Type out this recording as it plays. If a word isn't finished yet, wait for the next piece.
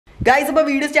Guys, if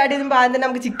video start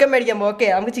in chicken medium,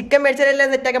 okay? I'm chicken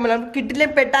medium set kittle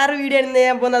petar video in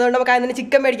the kind of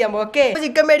chicken medium, okay?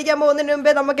 Chicken medium on the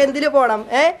number Namakendil podam,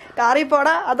 Kari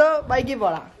poda, other bikey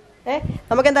poda.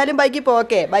 Namakan bikey po,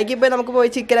 okay? Bikey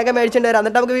Namako chicken like a merchant and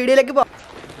the top video like a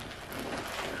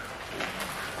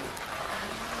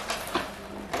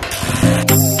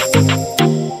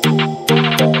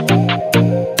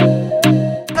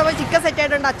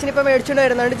actually merchant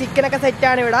and chicken like a set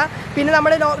and Pin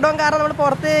number lockdown car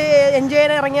porte enjoy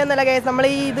and the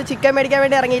the chicken medical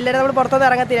and level porto the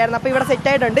rangatir and the set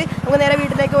tight and I'm going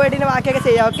to take away in a vacay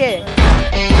say okay.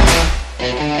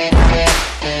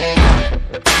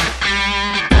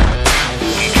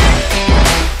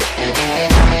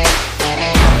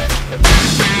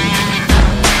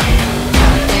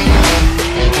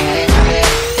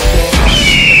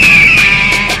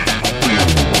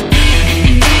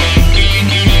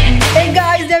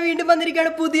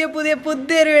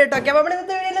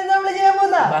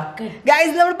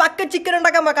 Guys, we bucket chicken and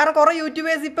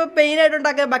YouTubers pain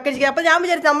bucket chicken.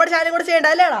 Somebody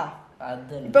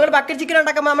bucket chicken and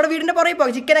chicken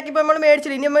chicken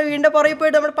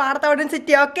part out in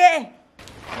city, okay?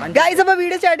 Guys, a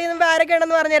video chat in the barricade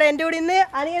and the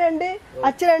onion and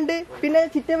Achand, Pinna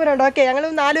Chitim, okay?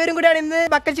 I'm good in the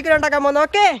bucket chicken and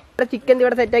okay? The chicken they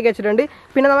were set to get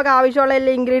Pinamaka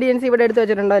ingredients even at the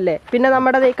Chirandale.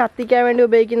 Pinamata they Katika and you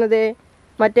bake in the day.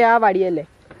 Matea Vadiele.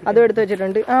 Other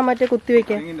Mate Kutti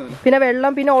Pina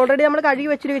Velam Pina already I'm a curry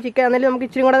which chicken and then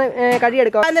kitchen curry.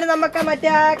 And then Namaka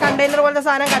Matea container was the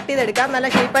Sana Kati the Dicam,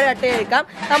 Nala shaper at Tekam.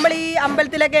 Somebody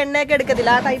Umbeltilak and naked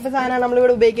Kadila type of Sana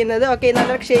Namu bake in the okay,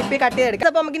 another shape Kati.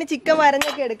 The pumpkin chicken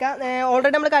Varana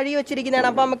already I'm a curry with chicken and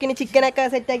a pumpkin chicken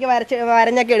set take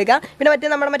Varana Kedika. Pinamata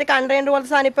Namaka container was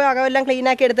Sanipa and clean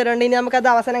a kid the Namaka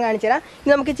Davasana Ganchera.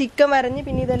 Namaki chicken Varani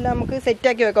Pini the Lamku set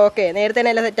take okay, Nathan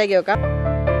Ella set take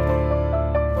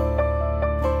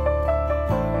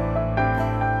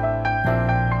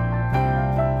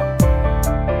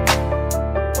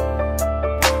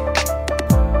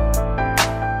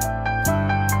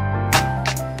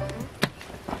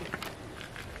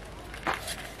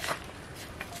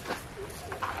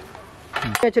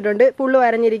Pullo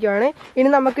arrange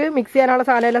in the mix and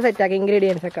Sana set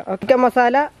ingredients. Okay,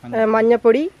 masala, manja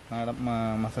podi,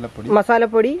 masala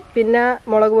podi, pinna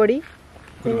molagodi,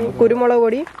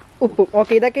 kurumolagodi, upu.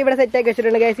 Okay, the cave set guys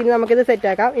in the Maka set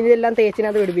in the land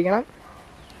Tachina would begin.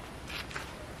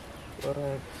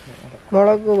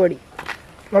 Molagodi.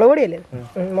 Molagodi,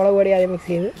 Molagodi, I mix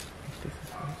here.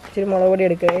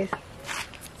 Molagodi, guys.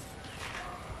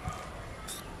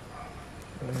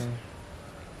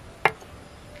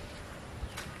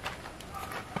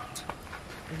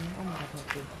 This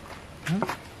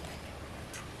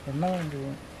is a motte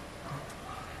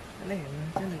and white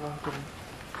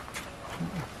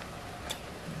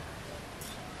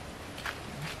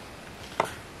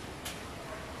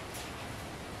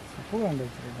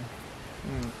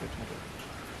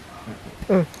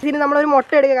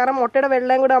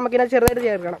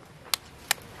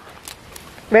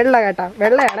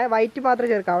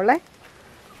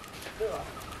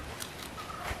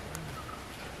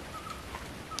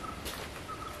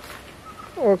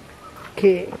patra.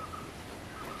 Okay.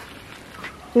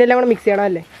 Now we mix it.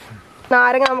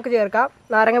 Naranga Jerka,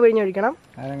 Naranga Vinuricana,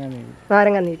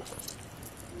 Naranga need.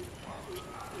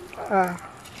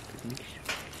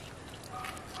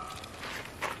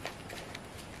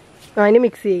 I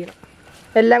mix it.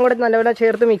 The language Nala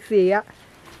chair to mix it.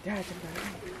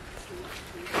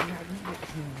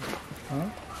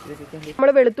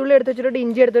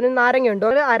 Injured in Naranga and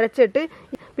Arachet.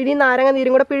 Pidin Narang and the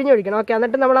Ringo Pidin, okay, and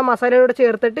then Masala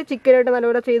chair, chicken and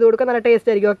another cheeseburger and a taste,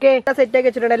 okay? I said, take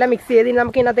a children mix in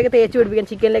Namkina, take a taste would be and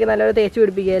chicken like another taste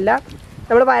would be Gela.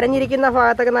 Number of iron in the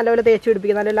father and another taste would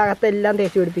be another Latel and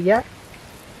taste would be.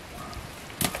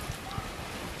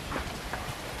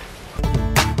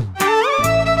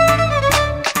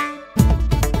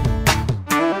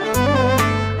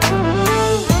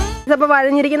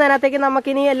 I take a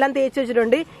Namakini and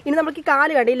Tachundi. In the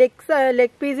Makali,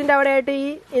 leg piece in our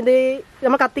tea in the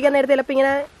Namakatika and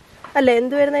Telapina, a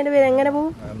length where they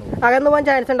were I got the one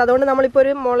chance and I don't know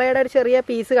Molada Sharia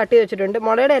piece at Tachund.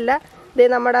 Moladella,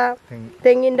 then Namada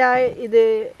thing in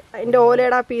the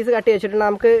Oleda piece at Tachund,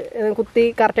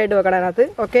 Kutti, Carted,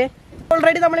 okay?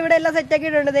 Already the Malvilla set take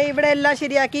it under the Ibella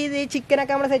Shiriaki, the chicken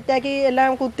camera set taki,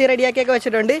 Elam Kutti Radiaka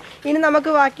Kochundi, in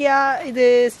Namakawakia,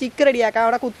 the sticker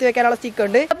Radiaka, Kutti Canal sticker.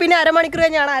 Pin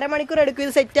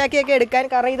Aramanikur set taki, can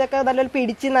carry the little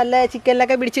pidichin, chicken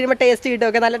like a bitchin taste it,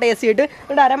 okay, and taste it,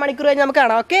 and Aramanikur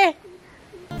Namaka, okay?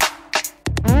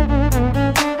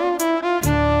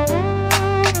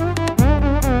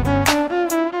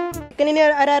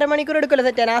 ഇനി ഒരു അരമണിക്കൂർ എടുക്കുമല്ലോ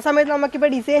set ചെയ്യാൻ. ആ സമയത്ത് നമുക്കിപ്പോൾ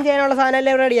design ചെയ്യാനുള്ള സാധനം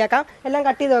എല്ലാം റെഡിയാക്കാം. എല്ലാം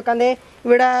കട്ട് ചെയ്ത് വെക്കാം. ദേ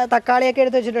ഇവിടെ തക്കാളിയൊക്കെ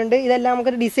എടുത്ത് വെച്ചിട്ടുണ്ട്. ഇതെല്ലാം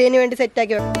നമുക്ക് ഡിസൈന് വേണ്ടി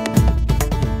സെറ്റാക്കി വെക്കാം.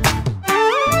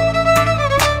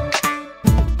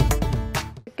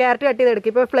 ക്യാരറ്റ് കട്ട്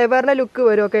ചെയ്തെടുക്കും. ഇപ്പോൾ ഫ്ലേവറിൻ്റെ ലുക്ക്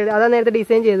വരും. ഓക്കെ, അതാണ് നേരത്തെ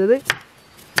ഡിസൈൻ ചെയ്തത്.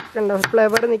 കണ്ടോ,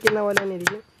 ഫ്ലേവർ നിൽക്കുന്ന പോലെ തന്നെ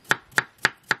ഇരിക്കും.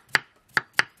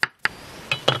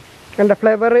 കണ്ടോ,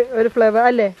 ഒരു ഫ്ലേവർ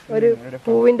അല്ലേ, ഒരു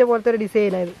പൂവിൻ്റെ പോലത്തെ ഒരു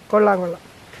ഡിസൈൻ ആയത്. കൊള്ളാം.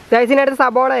 ഗൈസിനടുത്ത്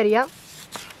സബോള അരിയാം.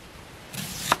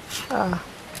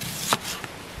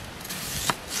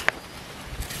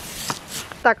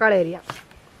 തക്കാളി അരിയാം.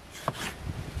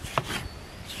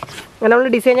 അങ്ങനെ നമ്മൾ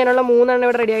ഡിസൈൻ ചെയ്യാനുള്ള 3 എണ്ണം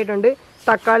ഇവിടെ റെഡി ആയിട്ടുണ്ട്.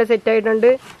 തക്കാളി സെറ്റായിട്ടുണ്ട്,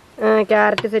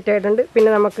 ക്യാരറ്റ് സെറ്റായിട്ടുണ്ട്, പിന്നെ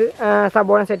നമുക്ക്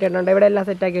സബോള സെറ്റായിട്ടുണ്ട്. ഇവിടെ എല്ലാം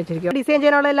സെറ്റാക്കി വെച്ചിരിക്കും. ഡിസൈൻ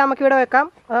ചെയ്യാനുള്ള എല്ലാം നമുക്ക് ഇവിടെ വെക്കാം.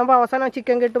 അതാകുമ്പോൾ അവസാനം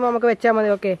ചിക്കൻ കിട്ടുമ്പോൾ നമുക്ക് വെച്ചാൽ മതി.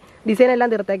 ഓക്കെ, ഡിസൈൻ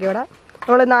എല്ലാം തീർത്താക്കി. ഇവിടെ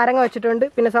നമ്മൾ നാരങ്ങ വെച്ചിട്ടുണ്ട്,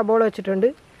 പിന്നെ സബോള വെച്ചിട്ടുണ്ട്.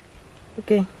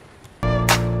 ഓക്കെ,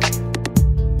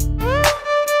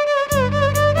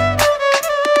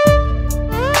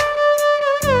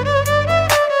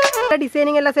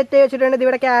 ഡിസൈനിങ് എല്ലാം സെറ്റ് ചെയ്ത് വെച്ചിട്ടുണ്ട്.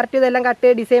 ഇവിടെ ക്യാരറ്റ് ഇതെല്ലാം കട്ട്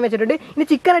ചെയ്ത് ഡിസൈൻ വെച്ചിട്ടുണ്ട്. ഇനി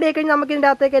ചിക്കൻ റെഡി ആയി കഴിഞ്ഞാൽ നമുക്ക് ഇതിൻ്റെ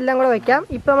അകത്തേക്ക് എല്ലാം കൂടെ വെക്കാം.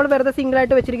 ഇപ്പം നമ്മൾ വെറുതെ സിംഗിൾ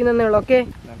ആയിട്ട് വെച്ചിരിക്കുന്നതേ ഉള്ളൂ. ഓക്കെ,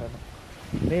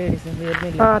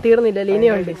 തീർന്നില്ലല്ലേ,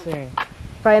 ഇനിയുണ്ട്,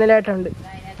 ഫൈനലായിട്ടുണ്ട്.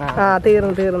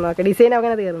 തീർന്നു. ഓക്കെ, ഡിസൈൻ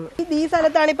അങ്ങനെ തീർന്നു. ഈ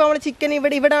സ്ഥലത്താണ് ഇപ്പോൾ നമ്മൾ ചിക്കൻ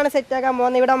ഇവിടെയാണ് സെറ്റ് ആക്കാൻ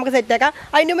പോകുന്നത്. ഇവിടെ നമുക്ക് സെറ്റ് ആക്കാം.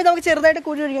 അതിന് മുമ്പ് നമുക്ക് ചെറുതായിട്ട്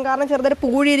കുഴി ഒഴിക്കും. കാരണം ചെറുതായിട്ട്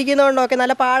പൂഴി ഇരിക്കുന്നതുകൊണ്ട് ഒക്കെ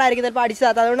നല്ല പാടായിരിക്കും ചിലപ്പോൾ അടിച്ചു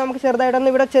താത്ത. അതുകൊണ്ട് നമുക്ക്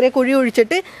ചെറുതായിട്ടൊന്ന് ഇവിടെ ചെറിയ കുഴി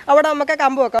ഒഴിച്ചിട്ട് അവിടെ നമുക്ക്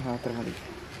കമ്പ് വെക്കാം.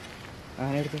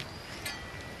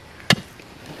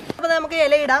 അപ്പോൾ നമുക്ക്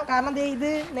ഇല ഇടാം. കാരണം ഇത്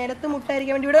നിലത്ത്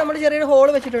മുട്ടായിരിക്കാൻ വേണ്ടി ഇവിടെ നമ്മൾ ചെറിയൊരു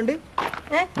ഹോള് വെച്ചിട്ടുണ്ട്.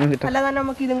 അല്ലാതെ തന്നെ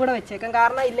നമുക്ക് ഇതും കൂടെ വെച്ചേക്കാം.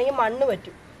 കാരണം ഇല്ലെങ്കിൽ മണ്ണ്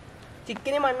പറ്റും.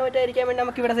 ചിക്കന് മണ്ണ് പറ്റാതിരിക്കാൻ വേണ്ടി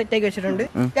നമുക്ക് ഇവിടെ സെറ്റ് ആക്കി വെച്ചിട്ടുണ്ട്.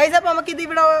 ഗൈസ്, അപ്പോൾ നമുക്ക് ഇത്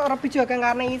ഇവിടെ ഉറപ്പിച്ച് വെക്കാം.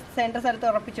 കാരണം ഈ സെൻറ്റർ സ്ഥലത്ത്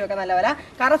ഉറപ്പിച്ച് വെക്കാം നല്ലപോലെ.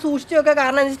 കാരണം സൂക്ഷിച്ച് വെക്കാം.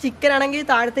 കാരണം ചിക്കൻ ആണെങ്കിൽ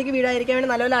താഴത്തേക്ക് വീഴാതിരിക്കാൻ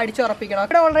വേണ്ടി നല്ലപോലെ അടിച്ച് ഉറപ്പിക്കണം.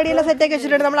 ഇവിടെ ഓൾറെഡി എല്ലാം സെറ്റ് ആക്കി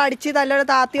വെച്ചിട്ടുണ്ട്. നമ്മൾ അടിച്ച് നല്ലപോലെ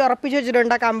താത്തി ഉറപ്പിച്ച്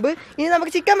വെച്ചിട്ടുണ്ട് ആ കമ്പ്. ഇനി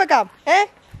നമുക്ക് ചിക്കൻ വെക്കാം.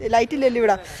 ലൈറ്റ് ഇല്ലല്ലോ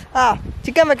ഇവിടെ.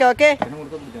 ചിക്കൻ വെക്കാം. ഓക്കെ,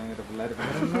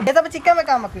 അപ്പോൾ ചിക്കൻ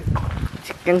വെക്കാം. നമുക്ക്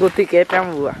ചിക്കൻ കുത്തി കയറ്റാൻ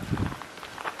പോവാ.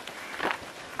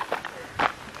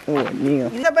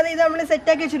 ഇത് നമ്മൾ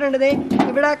സെറ്റാക്കി വെച്ചിട്ടുണ്ട്.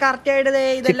 ഇവിടെ കറക്റ്റ് ആയിട്ട്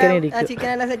ഇതെല്ലാം ചിക്കൻ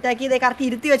എല്ലാം സെറ്റാക്കി കറക്റ്റ്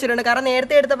ഇരുത്തി വെച്ചിട്ടുണ്ട്. കാരണം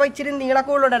നേരത്തെ എടുത്തപ്പോൾ ഇച്ചിരി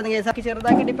നീളക്കൂടുണ്ടായിരുന്നു കേസാക്കി.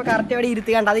 ചെറുതാക്കിയിട്ട് ഇപ്പൊ കറക്റ്റ് അവിടെ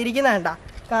ഇരുത്തി കണ്ട, അത് ഇരിക്കുന്ന കണ്ട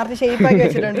കറക്റ്റ് ഷേപ്പ് ആക്കി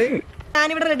വെച്ചിട്ടുണ്ട്.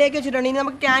 ഞാനിവിടെ റെഡി ആക്കി വെച്ചിട്ടുണ്ട്. ഇനി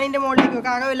നമുക്ക് ക്യാനിന്റെ മുകളിലേക്ക്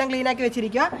വെക്കാം. ആകെ എല്ലാം ക്ലീൻ ആക്കി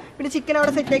വെച്ചിരിക്കുക. പിന്നെ ചിക്കൻ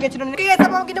അവിടെ സെറ്റ് ആക്കി വെച്ചിട്ടുണ്ട്.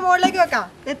 കേസപ്പോൾ നമുക്ക് ഇതിന്റെ മുകളിലേക്ക് വെക്കാം.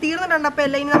 തീർന്നിട്ടുണ്ട്. അപ്പൊ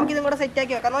എല്ലാം ഇനി നമുക്ക് ഇതും കൂടെ സെറ്റ്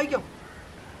ആക്കി വെക്കാം. നോക്കിയോ,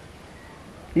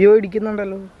 അയ്യോ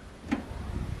ഇടിക്കുന്നുണ്ടല്ലോ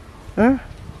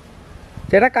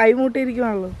ചേട്ടാ,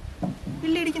 കൈമുട്ടിയിരിക്കുവാണല്ലോ.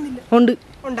 ഇല്ല, ഇടിക്കുന്നില്ല. ഉണ്ട്.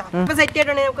 അപ്പൊ സെറ്റ്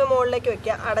ആയിട്ടുണ്ടെങ്കിൽ നമുക്ക് മുകളിലേക്ക്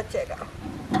വെക്കാം. അടച്ചേക്കാം.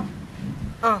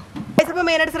 അപ്പോൾ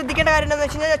മെയിനായിട്ട് ശ്രദ്ധിക്കേണ്ട കാര്യം എന്താണെന്ന്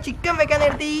വെച്ച് കഴിഞ്ഞാൽ ചിക്കൻ വെക്കാൻ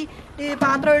നേരത്തെ ഈ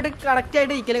പാത്രമായിട്ട് കറക്റ്റ്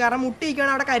ആയിട്ട് ഇരിക്കില്ല. കാരണം മുട്ടി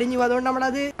ഇരിക്കുകയാണ് അവിടെ കരിഞ്ഞു പോകും. അതുകൊണ്ട്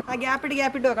നമ്മളത്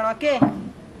ഗ്യാപ്പിട്ട് വെക്കണം. ഓക്കെ,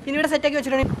 ഇനി ഇവിടെ സെറ്റാക്കി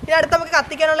വെച്ചിട്ടുണ്ട്. ഇനി അടുത്ത് നമുക്ക്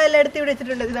കത്തിക്കാനുള്ള എല്ലാം എടുത്ത് ഇവിടെ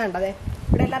വെച്ചിട്ടുണ്ട്. ഇത് കണ്ടതേ,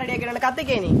 ഇവിടെ എല്ലാം റെഡി ആക്കിയിട്ടുണ്ട്.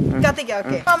 കത്തിക്കാം.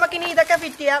 ഓക്കെ, അപ്പൊ നമുക്ക് ഇനി ഇതൊക്കെ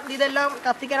ഫിറ്റ് ചെയ്യാം. ഇതെല്ലാം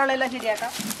കത്തിക്കാനുള്ള എല്ലാം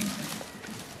ശരിയാക്കാം.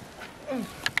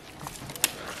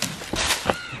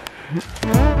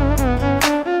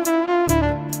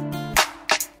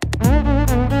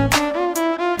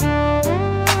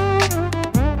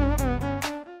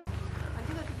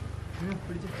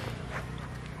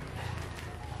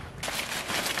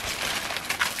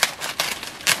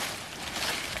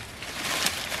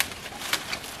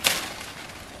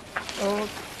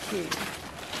 ഓക്കെ,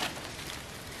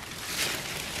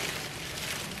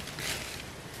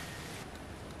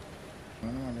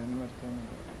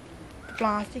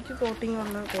 പ്ലാസ്റ്റിക് കോട്ടിംഗ്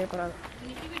ഉള്ള പേപ്പറാണ്.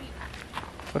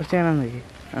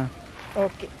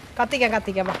 ഓക്കെ,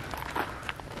 കത്തിക്കാം.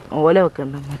 ഓല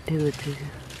വെക്കണ്ട, മറ്റേത് വെച്ച്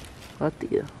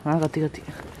കത്തിക്കാം.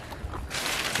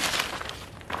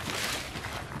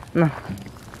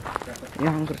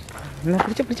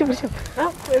 പിടിച്ചോ.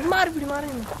 മാറി.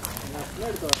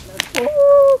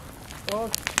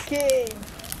 Okay,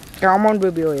 come on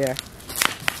baby. Oh yeah,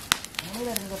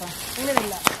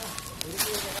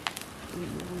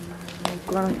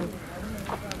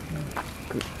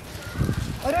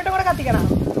 ഒരു വട്ടം കൂടെ കത്തിക്കണം.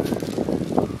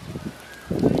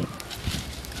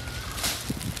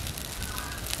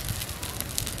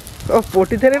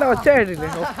 പൊട്ടിത്തെറിയുടെ ഒച്ച ആയിട്ടില്ലേ?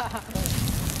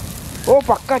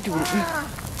 പക്കാച്ചു.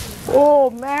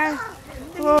 മാൻ,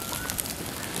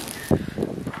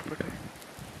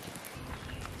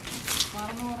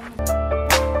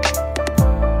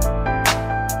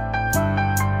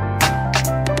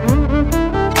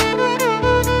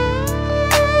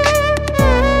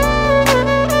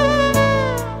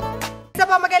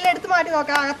 മാറ്റി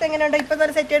നോക്കാം. അകത്ത് എങ്ങനെയുണ്ട്, ഇപ്പൊ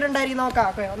തന്നെ സെറ്റ് ചെയ്തിട്ടുണ്ടായിരിക്കും. നോക്കാം.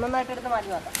 ഒന്നൊന്നായിട്ട് എടുത്ത് മാറ്റി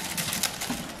നോക്കാം.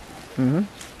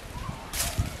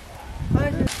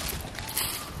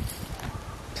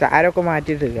 ചാരൊക്കെ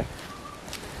മാറ്റിയിട്ടില്ല.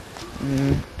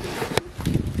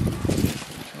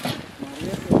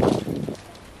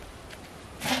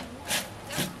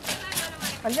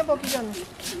 അഞ്ച പൊക്കിക്കാണ്.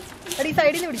 എടി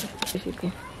സൈഡിൽ നിന്ന്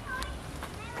പിടിക്കും.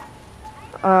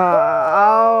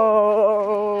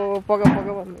 പുക പുക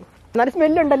വന്നു. നല്ല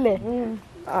സ്മെല്ലുണ്ടല്ലേ?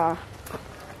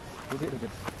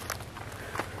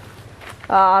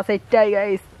 സെറ്റായി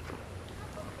ഗൈസ്.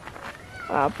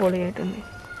 പൊളിയായിട്ടുണ്ട്.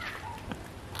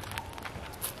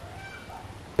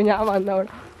 ഞാൻ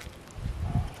വന്നവിടെ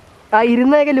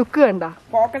ഇരുന്നൊക്കെ ലുക്ക് കണ്ട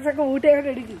ഫോക്കസ് ഒക്കെ ഊട്ടിയൊക്കെ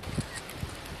എടുക്കും.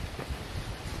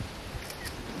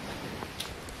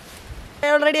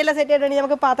 ഓൾറെഡി എല്ലാം സെറ്റ് ആയിട്ടുണ്ടെങ്കിൽ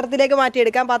നമുക്ക് പാത്രത്തിലേക്ക്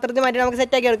മാറ്റിയെടുക്കാം. പാത്രത്തിൽ മാറ്റി നമുക്ക്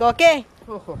സെറ്റാക്കി എടുക്കാം. ഓക്കെ,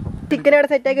 ചിക്കൻ ഇവിടെ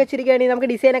സെറ്റാക്കി വെച്ചിരിക്കുകയാണെങ്കിൽ നമുക്ക്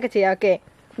ഡിസൈൻ ഒക്കെ ചെയ്യാം. ഓക്കെ,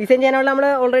 ഡിസൈൻ ചെയ്യാനുള്ള നമ്മൾ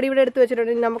ഓൾറെഡി ഇവിടെ എടുത്ത്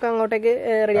വെച്ചിട്ടുണ്ടെങ്കിൽ നമുക്ക് അങ്ങോട്ടേക്ക്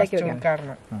റെഡിയാക്കി വെക്കാം.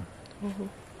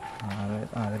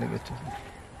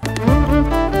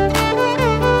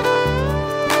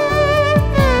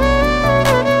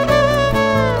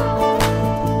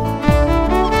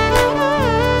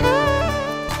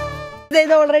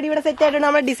 ഇത് ഓൾറെഡി ഇവിടെ സെറ്റ് ആയിട്ടുണ്ട്.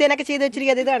 നമ്മൾ ഡിസൈൻ ഒക്കെ ചെയ്ത്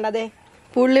വെച്ചിരിക്കുന്നത് ഇത് കണ്ടതേ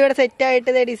പുള്ളി ഇവിടെ സെറ്റ്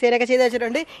ആയിട്ട് ഡിസൈൻ ഒക്കെ ചെയ്ത്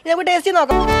വെച്ചിട്ടുണ്ട്. ഇത് നമുക്ക് ടേസ്റ്റ്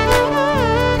നോക്കാം.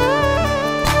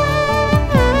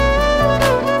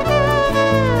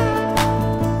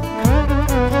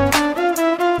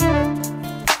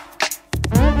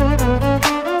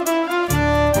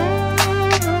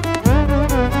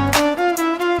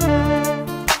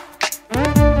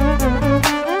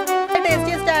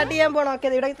 ടേസ്റ്റ് സ്റ്റാർട്ട് ചെയ്യാൻ പോണം. ഓക്കെ,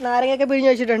 ഇവിടെ നാരങ്ങയൊക്കെ പിഴിഞ്ഞ്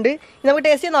വെച്ചിട്ടുണ്ട്. ഇത് നമുക്ക്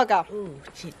ടേസ്റ്റ് ചെയ്ത് നോക്കാം.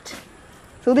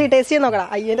 സുധി ടേസ്റ്റ് ചെയ്ത് നോക്കണം.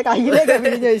 അയ്യന്റെ കയ്യിലേക്ക്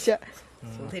പിഴിഞ്ഞ് വെച്ച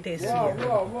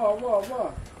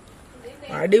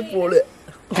അടിപൊളി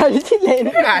കഴിച്ചില്ലേ?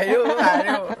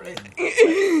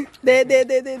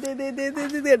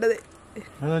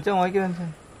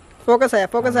 ഫോക്കസ് ആയ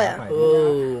ഫോക്കസ് ആയ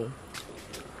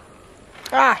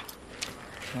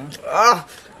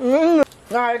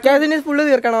ഫുള്ള്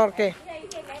തീർക്കണം. ഓക്കെ,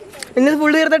 ഇന്ന്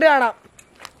ഫുള്ള് തീർത്തിട്ട് കാണാം.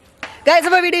 ഗൈസ്,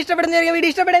 അപ്പോൾ വീഡിയോ ഇഷ്ടപ്പെടുന്ന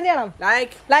വീഡിയോ ഇഷ്ടപ്പെടുന്ന ചെയ്യണം.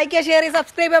 ലൈക്ക് ചെയ്യുക, ഷെയർ ചെയ്യുക,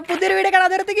 സബ്സ്ക്രൈബ് ചെയ്യുക. പുതിയൊരു വീഡിയോ കാണാൻ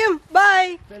നിർത്തിക്കും. ബൈ.